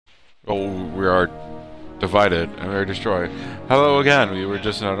Oh, we are divided and we are destroyed. Hello again, we were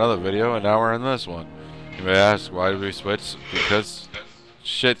just in another video and now we're in this one. You may ask, why did we switch? Because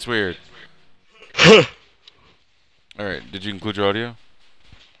shit's weird. Alright, did you include your audio?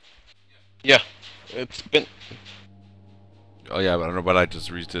 Yeah, it's been... Oh yeah, but I don't know, but I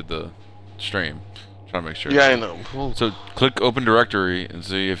just redid the stream. Trying to make sure. Yeah, I know. So, click open directory and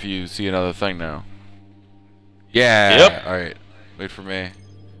see if you see another thing now. Yeah! Yep. Alright, wait for me.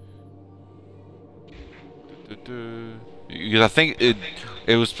 Because I think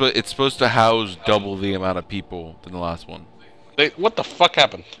it's supposed to house double the amount of people than the last one. What the fuck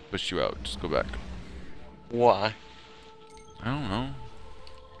happened? Pushed you out. Just go back. Why? I don't know.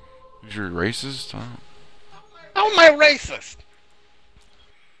 You're racist? How am I racist?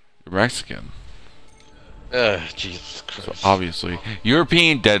 You're Mexican. Jesus Christ. So obviously.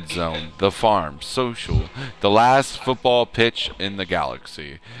 European Dead Zone. The Farm. Social. The last football pitch in the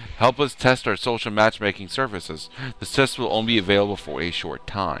galaxy. Help us test our social matchmaking services. This test will only be available for a short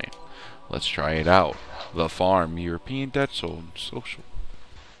time. Let's try it out. The Farm. European Dead Zone. Social.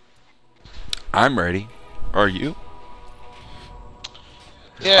 I'm ready. Are you?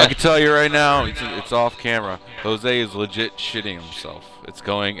 Yeah. I can tell you right now, it's off camera. Jose is legit shitting himself. It's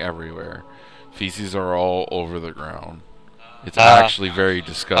going everywhere. Feces are all over the ground. It's actually very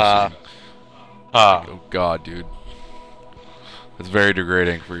disgusting. Like, oh god, dude. It's very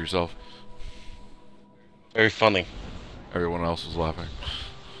degrading for yourself. Very funny. Everyone else was laughing.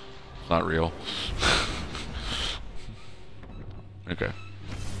 It's not real. Okay.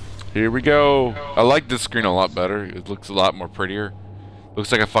 Here we go. I like this screen a lot better. It looks a lot more prettier.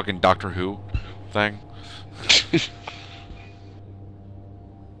 Looks like a fucking Doctor Who thing.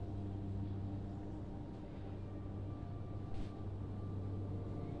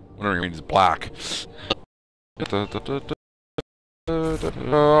 Wondering if it's black.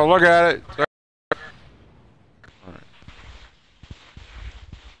 Oh, look at it. Alright.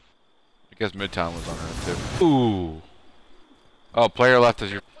 I guess Midtown was on there too. Ooh. Oh, player left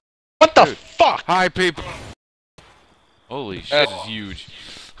is your. What the fuck? Hi, people. Holy shit, this is huge.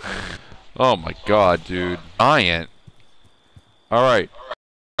 Oh my god, dude. Giant. Alright.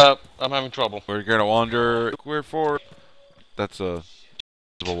 I'm having trouble. We're gonna wander. Where for? That's a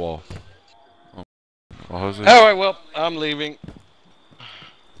wall. Oh. Alright, well, I'm leaving.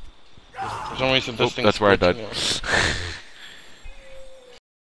 For some reason, this thing's that's where I died.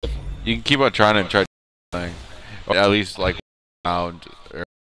 You can keep on trying and try thing. Or at least, like, around. Or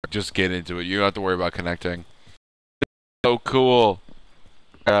just get into it. You don't have to worry about connecting. So cool.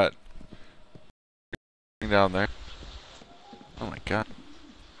 Got down there. Oh my god.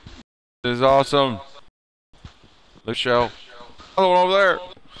 This is awesome. Let's show. Another one over there.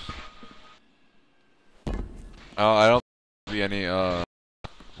 Oh, I don't see any,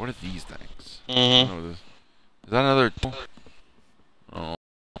 what are these things? Mm-hmm. Is that another?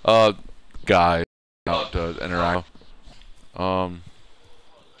 Oh. Guy. Out to interact. Well,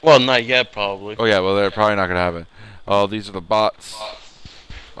 not yet, probably. Oh yeah, well they're probably not gonna have it. Oh, these are the bots.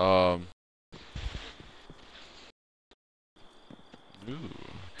 Ooh,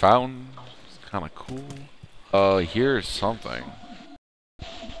 fountain. It's kind of cool. Here's something.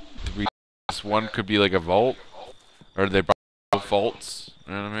 This one could be like a vault, or they both vaults.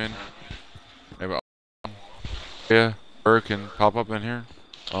 You know what I mean? Maybe. Yeah, or can pop up in here.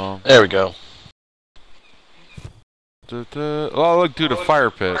 There we go. Oh, look, dude, a fire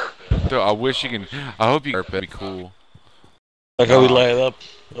pit. Dude, I wish you can. I hope you. Fire pit be cool. Like how we light up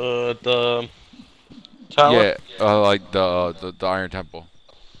the tower? Yeah, like the Iron Temple.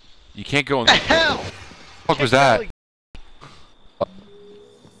 You can't go in. The hell! What the fuck was that?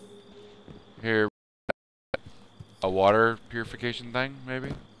 Here, a water purification thing,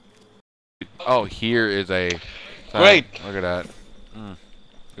 maybe. Oh, here is a. Great. Look at that. Look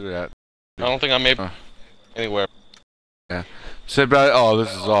at that. I don't think I'm able anywhere. Yeah. Sit back. Oh,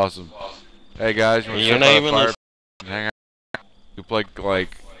 this is awesome. Hey guys, you want to sit by the fire and hang out? You play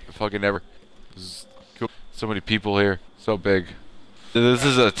like fucking never. This is cool. So many people here. So big. This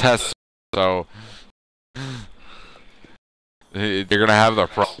is a test, so they're gonna have their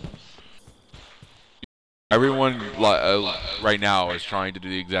pro. Everyone right now is trying to do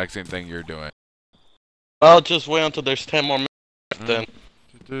the exact same thing you're doing. I'll just wait until there's 10 more minutes then.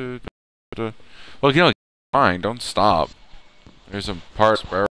 Well, you know, fine. Don't stop. There's some parts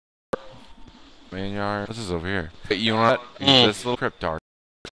where main yard. This is over here. You know what? This little cryptarch.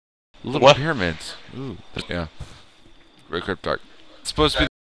 Little pyramids. Ooh. Yeah. Great cryptarch. It's supposed to be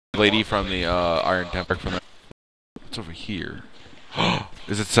the lady from the Iron Temple. From the. What's over here?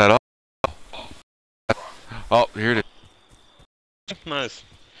 Is it set up? Oh, here it is. Nice.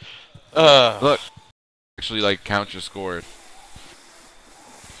 Look, actually, like, count your score.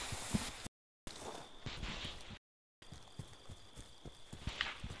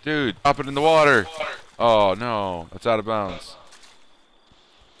 Dude, drop it in the water. Oh, no. That's out of bounds.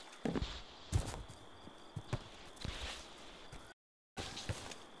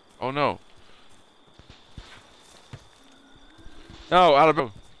 Oh, no. No, out of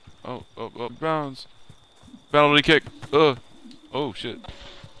bounds. Oh, bounds. Penalty kick. Ugh. Oh, shit.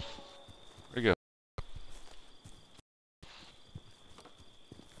 There you go.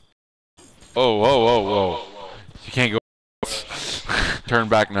 Oh, whoa. You can't go. Turn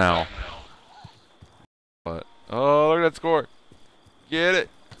back now. But, oh, look at that score. Get it.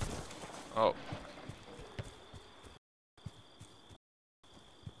 Oh.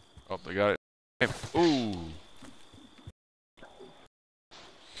 Oh, they got it. Ooh.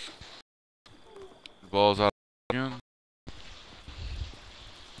 Ball's out again.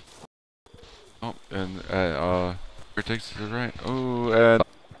 Oh, and here takes it to the right. Oh, and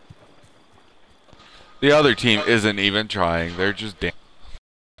the other team isn't even trying. They're just dancing.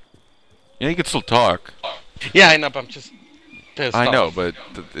 Yeah, you can still talk. Yeah, I know, but I'm just pissed off. I know, but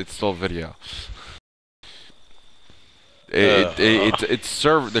it's still video. It's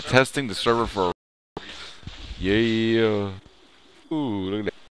server. They're testing the server for. Yeah. Ooh, look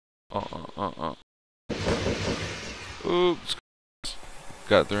at that. Oops.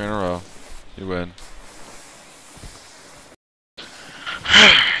 Got 3 in a row. You win.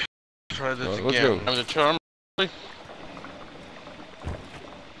 Try this Let's again. go. I'm the charm.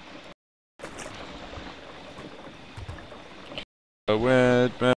 The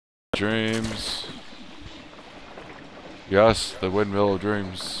windmill of dreams. Yes, the windmill of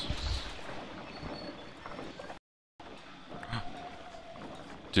dreams.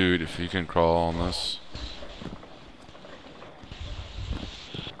 Dude, if you can crawl on this.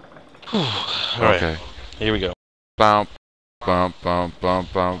 Alright, okay. here we go. Bump, bump, bump,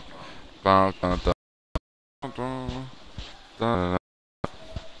 bump, bump, bump, bump, bump, bump,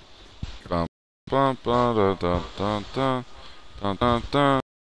 bump, bump, bump,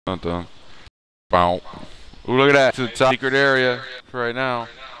 bump. Ooh, look at that! It's a top secret area for right now.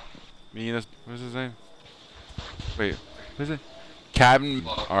 Me and this, what's his name? Wait, what is it? Captain.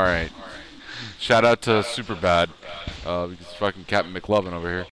 All right. Shout out to Superbad, because fucking Captain McLovin over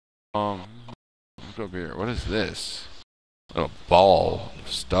here. Let's go up here. What is this? A ball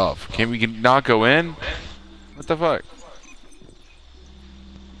of stuff. Can we not go in? What the fuck?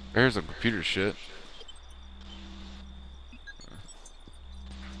 There's some computer shit.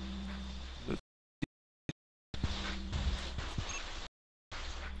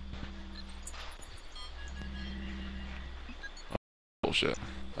 Bullshit.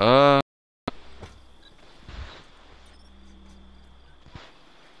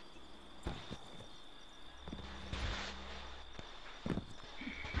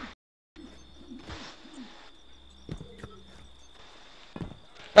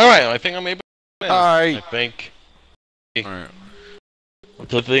 Alright, I think I'm able to win. Alright. I think. Alright.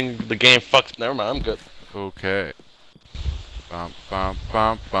 The thing, the game fucks. Never mind, I'm good. Okay. Bump, bump,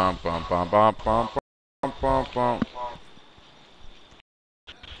 bump, bump, bump, bump, bump, bump, bump, bump, bump.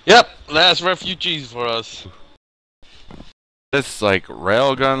 Yep, last refugees for us. This like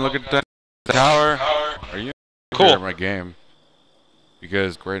railgun looking thing. Tower. Are you cool? My game.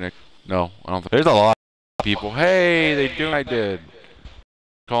 Because great Nick. No, I don't think there's a lot of people. Hey, they do. I did.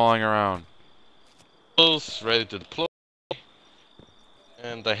 Calling around. Ready to deploy.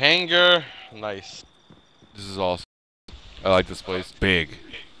 And the hangar. Nice. This is awesome. I like this place. Big.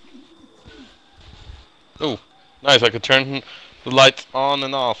 Ooh, nice. I could turn the lights on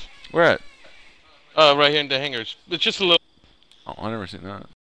and off. Where at? Right here in the hangars. It's just a little. Oh, I never seen that.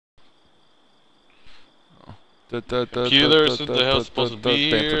 Computers, what the hell's supposed to be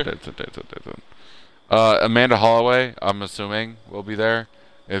here? Amanda Holloway, I'm assuming, will be there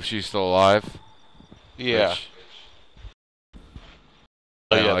if she's still alive. Yeah. Which,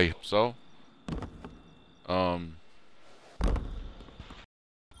 yeah. I hope so.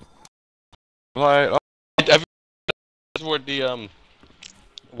 Like, That's where the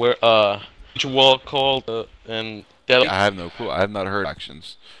which wall called and Delhi. I have no clue. I have not heard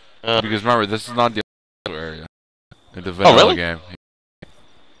actions because remember, this is not the area in the really? game.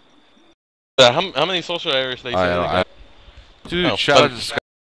 How many social areas they say? Dude, shout out to Scott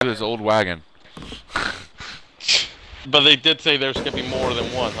his old wagon. But they did say there's gonna be more than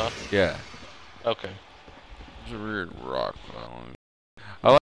one, huh? Yeah. Okay. There's a weird rock.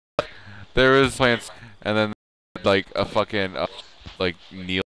 I like there is plants, and then like a fucking like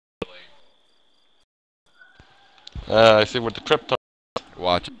Neil. I see what the crypto.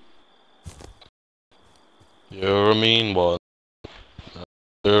 Watch. You're a mean one.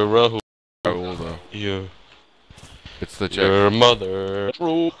 You're a who. Though. It's the chick. Your mother.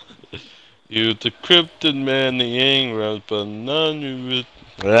 You decrypted many engrams, but none you would.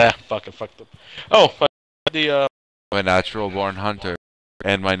 Ah, fucking fucked up. Oh, the My natural born hunter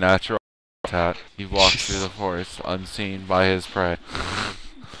and my natural habitat. He walks through the forest unseen by his prey.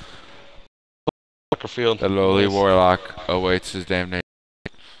 field. The lowly warlock awaits his damnation.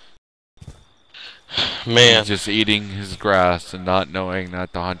 Man. He's just eating his grass and not knowing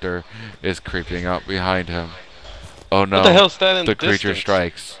that the hunter is creeping up behind him. Oh no, What the hell's that in the the creature distance?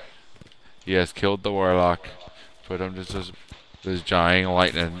 strikes. He has killed the warlock. Put him to this giant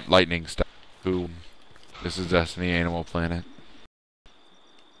lightning stuff. Who? This is Destiny Animal Planet.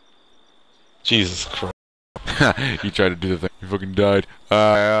 Jesus Christ. He tried to do the thing. He fucking died.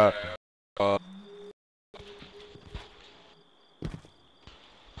 I'll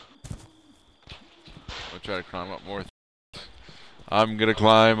try to climb up more. I'm gonna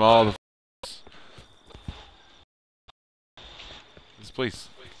climb all the. This place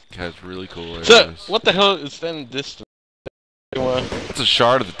has really cool areas. So, what the hell is that in distance? It's a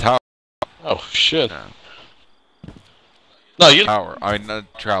shard of the tower. Oh shit. Yeah. No, you. Tower. I'm not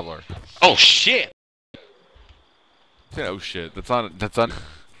a traveler. Oh shit. Oh shit. That's not. That's not.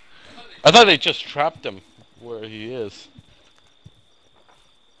 I thought they just trapped him where he is.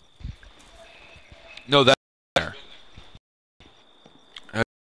 No, that's there.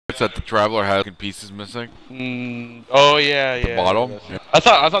 It's that the traveler has pieces missing. Oh yeah, yeah. The bottom. Yeah. I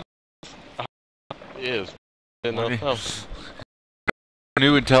thought. It is. Oh.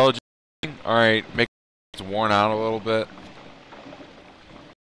 New intelligence. All right, make it worn out a little bit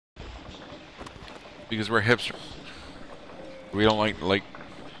because we're hipsters. We don't like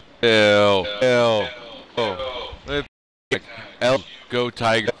L. Oh, L. Go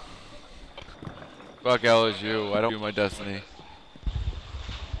Tiger. Fuck LSU. I don't do my destiny.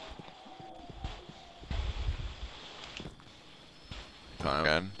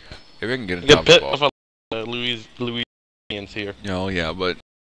 Again. Maybe I can get a top Get ball. Louisians here. No, yeah, but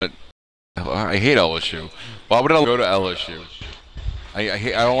I hate LSU. Why would I go to LSU? I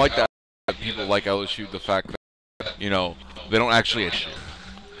don't like that people like LSU. The fact that they don't actually issue.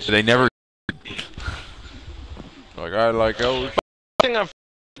 They never. Like I like LSU.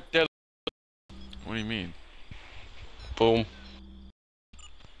 What do you mean? Boom.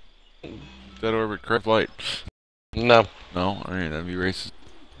 Dead orbit correct flight. No. No, I mean that'd be racist.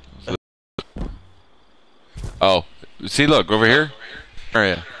 Oh, see, look over here.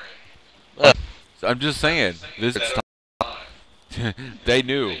 Area. I'm just saying this. They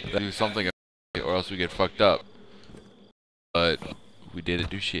knew that do something, or else we get fucked up. But we didn't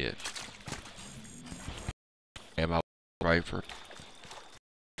do shit. Am I right for?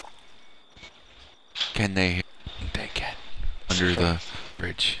 Can they? They can under the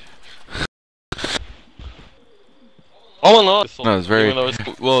bridge. All in all, No, it's very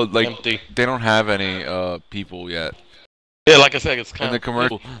well. Like empty. they don't have any people yet. Yeah, like I said, it's kind in the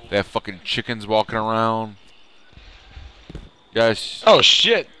commercial. They have fucking chickens walking around. Yes. Oh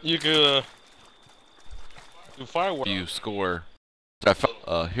shit! You could do fireworks. You score.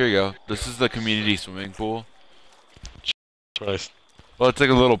 Here you go. This is the community swimming pool. Christ. Well, it's like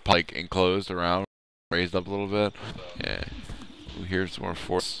a little pike enclosed around, raised up a little bit. Yeah. Ooh, here's more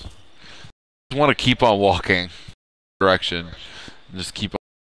force. Just want to keep on walking. Direction. And just keep on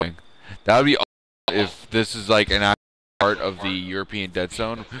walking. That would be awesome if this is like an part of the European Dead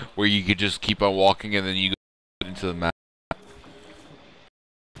Zone where you could just keep on walking and then you go into the map.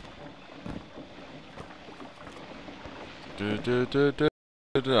 I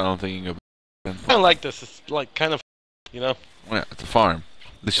don't think you can go. I like this. It's like kind of, Yeah, it's a farm.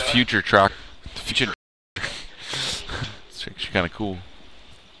 This future truck. The future. It's actually kind of cool.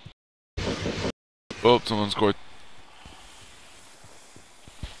 Oh, someone scored.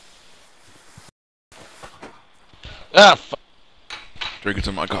 Ah, fuck. Drinking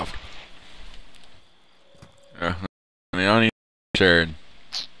some of my coffee. Yeah, I mean, I don't need sharing.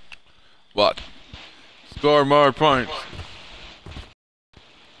 What? Score more points.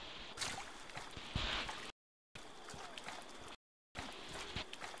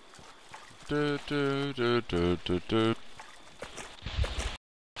 I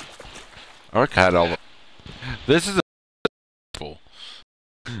had all. This is full.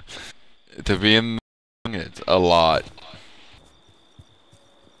 To be in, it's a lot.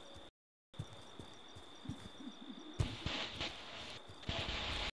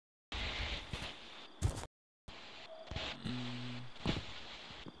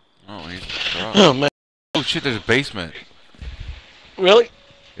 Oh, he's. Oh man. Oh shit! There's a basement. Really?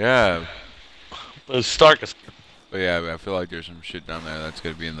 Yeah. Stark is. But yeah, I feel like there's some shit down there that's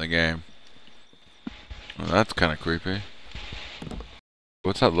gonna be in the game. Well, that's kind of creepy.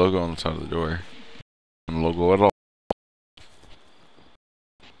 What's that logo on the side of the door? Logo at all?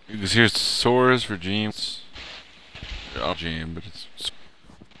 Because here's Sora's regimes. Regime, but it's.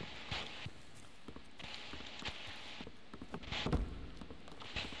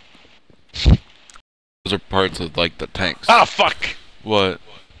 Those are parts of like the tanks. Ah, fuck! What?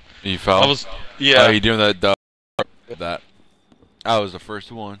 You fell? I was. Yeah. Are you doing that? That. I was the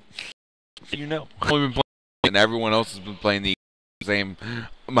first one. You know. I've only been playing, and everyone else has been playing the same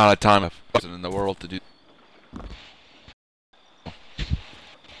amount of time in the world to do.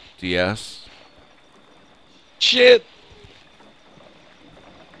 DS. Shit!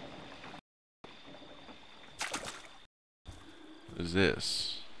 What is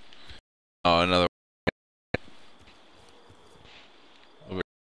this? Oh, another. Over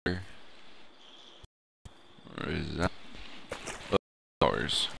here. Where is that? Oh,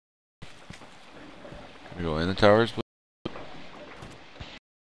 towers. Can we go in the towers, please?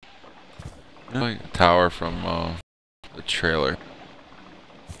 Like a tower from the trailer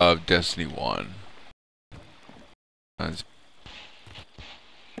of Destiny 1. God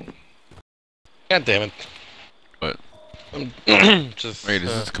damn it. What? Just. Wait, is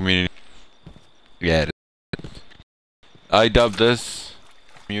this community? Yeah, it is. I dubbed this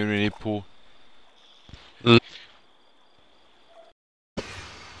community pool.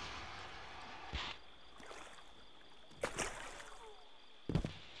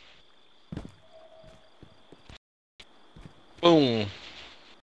 Boom.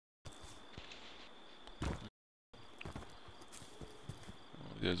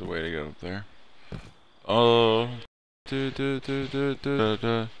 There's a way to get up there. Oh.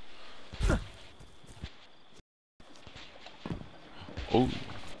 Oh.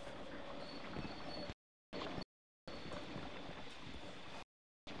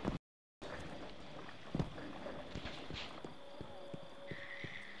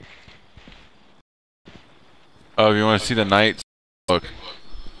 Oh, if you want to see the knights, look.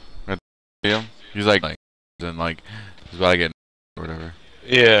 See him? He's like, and like, he's about to get or whatever.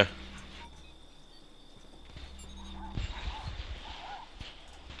 Yeah.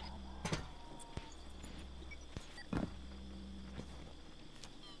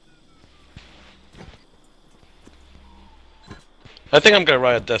 I think I'm gonna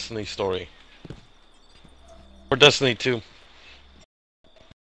write a Destiny story. Or Destiny 2.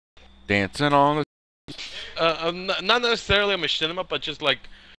 Dancing on the. Not necessarily a machinima, but just like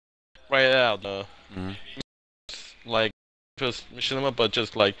write it out. Like just machinima, but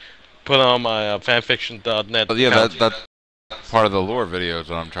just like put on my fanfiction.net. But yeah, that's part of the lore videos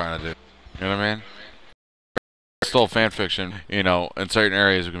that I'm trying to do. You know what I mean? Still fan-fiction, you know, in certain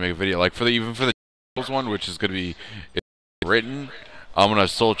areas we can make a video. Like for the even for the one, which is gonna be written, I'm gonna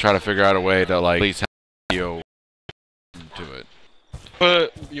still try to figure out a way to like at least have a video to it.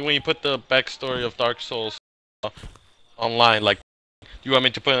 But when you put the backstory of Dark Souls online, like, do you want me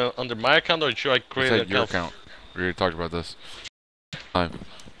to put it under my account or should I create an your account? account. We already talked about this. So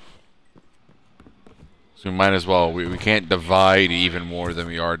we might as well. We can't divide even more than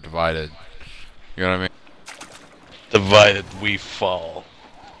we are divided. You know what I mean? Divided we fall.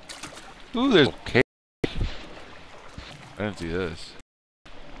 Ooh, there's cake. I didn't see this.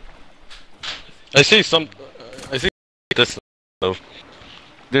 I see some. I see this.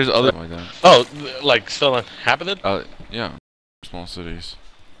 There's other like that. Oh, like still happening? Yeah, small cities.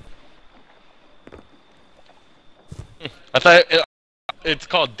 I thought it's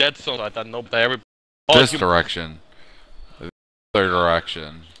called Dead Zone. I thought no, but every. This direction. The other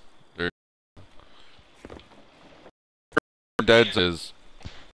direction. Dead is.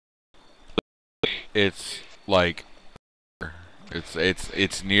 It's like.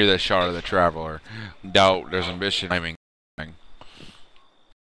 It's near the shot of the Traveler. Doubt there's a mission timing.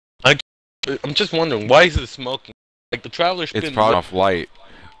 I'm just wondering why is it smoking? Like the Traveler's It's been probably off light.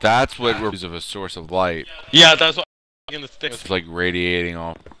 That's what we're of a source of light. Yeah, that's what I'm gonna stick. It's like radiating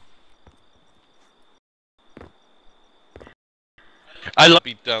off. I love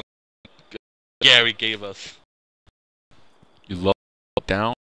beat down. Gary gave us. You love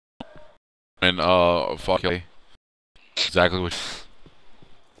down and fuck you. Exactly what.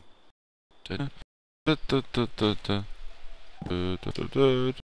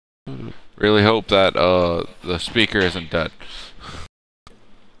 Really hope that the speaker isn't dead.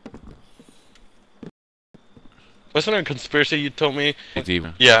 Wasn't there a conspiracy you told me? It's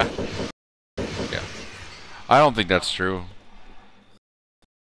even. Yeah. Yeah. I don't think that's true.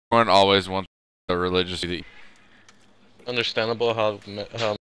 Everyone always wants the religious. Understandable how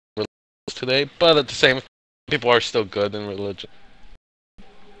today, but at the same time, people are still good in religion.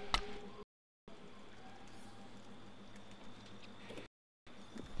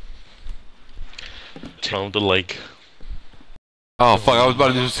 Down the lake. Oh fuck! I was about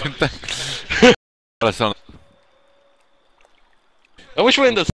to do the same thing. That sound. I wish we were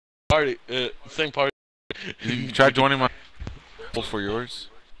in the party. Same party. You tried joining my for yours?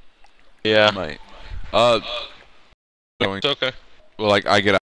 Yeah. I might. It's okay. Well, like I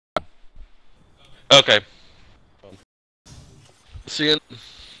get out. Okay. See you.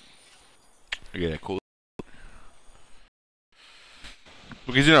 Yeah, cool.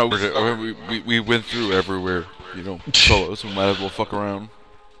 Because you know we went through everywhere, you know, so we might as well fuck around.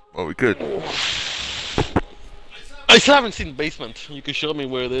 Well, we could. I still haven't seen the basement. You can show me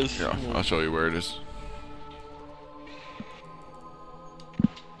where it is. Yeah, I'll show you where it is.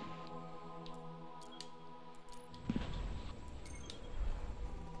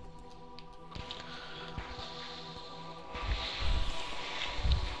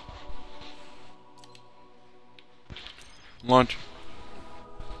 Launch.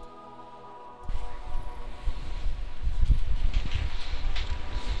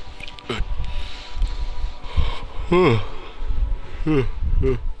 I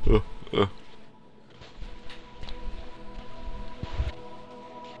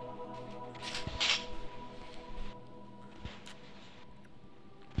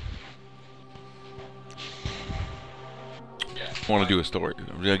want to do a story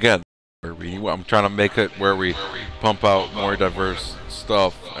again. I'm trying to make it where we pump out more diverse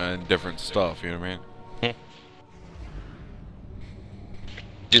stuff and different stuff. You know what I mean?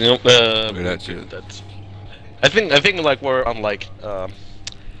 You know, Look at that shit. that's. I think like we're on like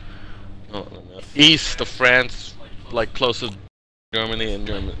east of France, like close to Germany and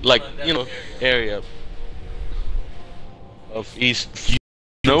Germany, like you know area of East.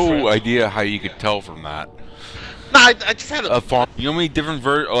 No France. idea how you could tell from that. No, I just had A farm. You know how many different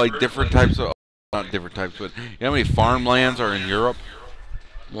different types of, not different types, but you know how many farmlands are in Europe?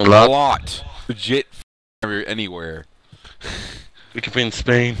 a lot. Lot. Legit. Anywhere. We could be in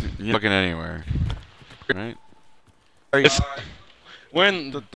Spain. You're looking anywhere. Right? We're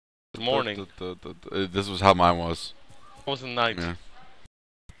in the morning. This was how mine was. It was in night. Yeah.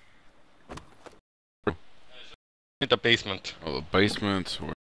 In the basement. Oh, the basement.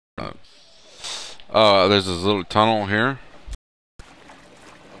 There's this little tunnel here.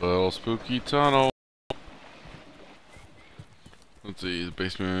 A little spooky tunnel. Let's see, the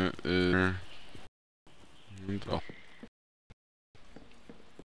basement is here. Oh.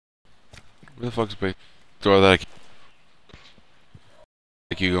 Where the fuck's the basement? Door that I can't.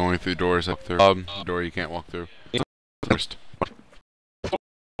 Like you going through doors up there. Door you can't walk through. First.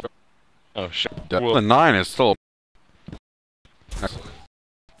 Oh shit. The 9 is still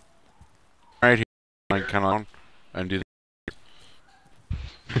right here. I kind of and do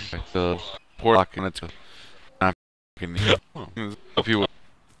the port lock and it's not if you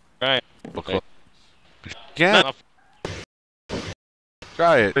right. Okay. Yeah.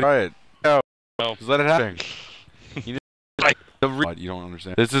 Try it. No. Just let it happen. You don't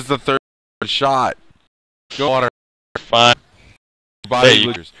understand. This is the third shot. Go water. Fine. Body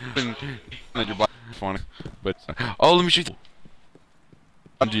leaders. Your body funny, but oh, let me shoot.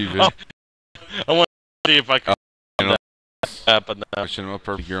 I want to see if I can. But no. I shouldn't have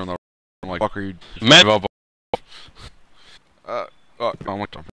perfect gear on the. I'm like, fuck are you? Man. I'm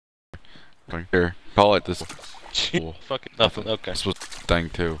like, here. Call it this. Cool. Fucking nothing. Okay. This was thing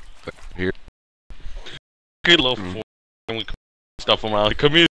too. But here. Good little fool. And we stuff them out.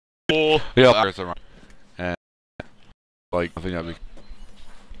 Come here. Yeah. There's around. And like I think that'd be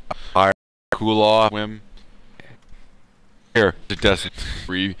fire, cool off, swim. Here, to test it.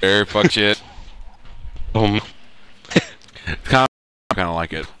 Breathe. Air. Fuck shit. Kind of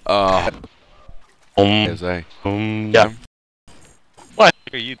like it. Yeah. What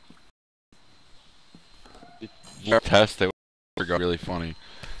are you? Test. They got really funny.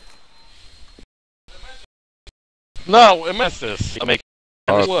 No, I missed this. I make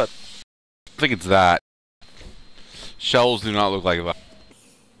what? I think it's that. Shells do not look like that.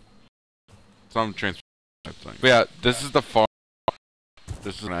 Some transfer type thing. But yeah, this is the farm.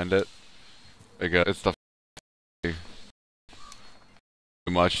 This is gonna end it. It's the too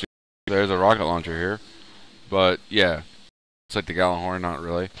much. There's a rocket launcher here, but yeah, it's like the Gallahorn, not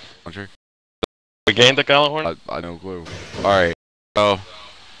really launcher. We gained the Gallahorn? I no clue. All right, so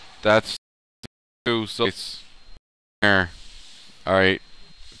that's 2. So it's there. All right.